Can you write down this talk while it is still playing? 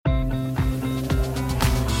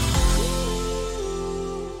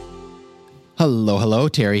Hello.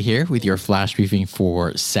 Terry here with your flash briefing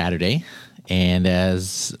for Saturday. And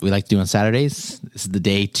as we like to do on Saturdays, this is the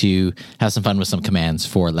day to have some fun with some commands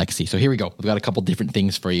for Lexi. So here we go. We've got a couple different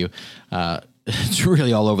things for you. It's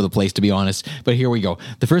really all over the place, to be honest. But here we go.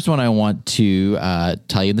 The first one I want to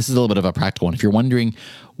tell you, and this is a little bit of a practical one. If you're wondering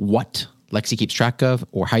what Lexi keeps track of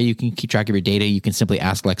or how you can keep track of your data, you can simply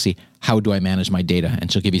ask Lexi, how do I manage my data? And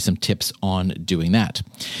she'll give you some tips on doing that.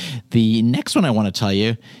 The next one I want to tell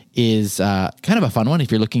you is kind of a fun one.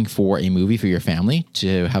 If you're looking for a movie for your family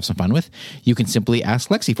to have some fun with, you can simply ask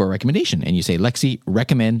Lexi for a recommendation. And you say, Lexi,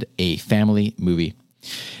 recommend a family movie.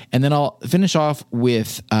 And then I'll finish off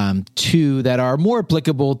with two that are more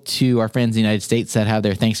applicable to our friends in the United States that have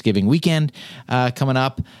their Thanksgiving weekend coming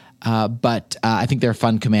up. But I think they're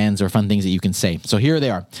fun commands or fun things that you can say. So here they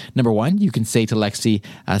are. Number one, you can say to Lexi,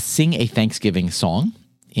 sing a Thanksgiving song.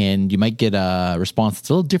 And you might get a response that's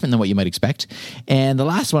a little different than what you might expect. And the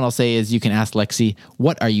last one I'll say is you can ask Lexi,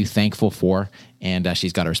 what are you thankful for? And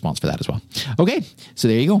she's got a response for that as well. Okay, so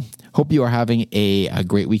there you go. Hope you are having a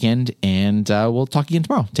great weekend, and we'll talk again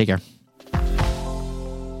tomorrow. Take care.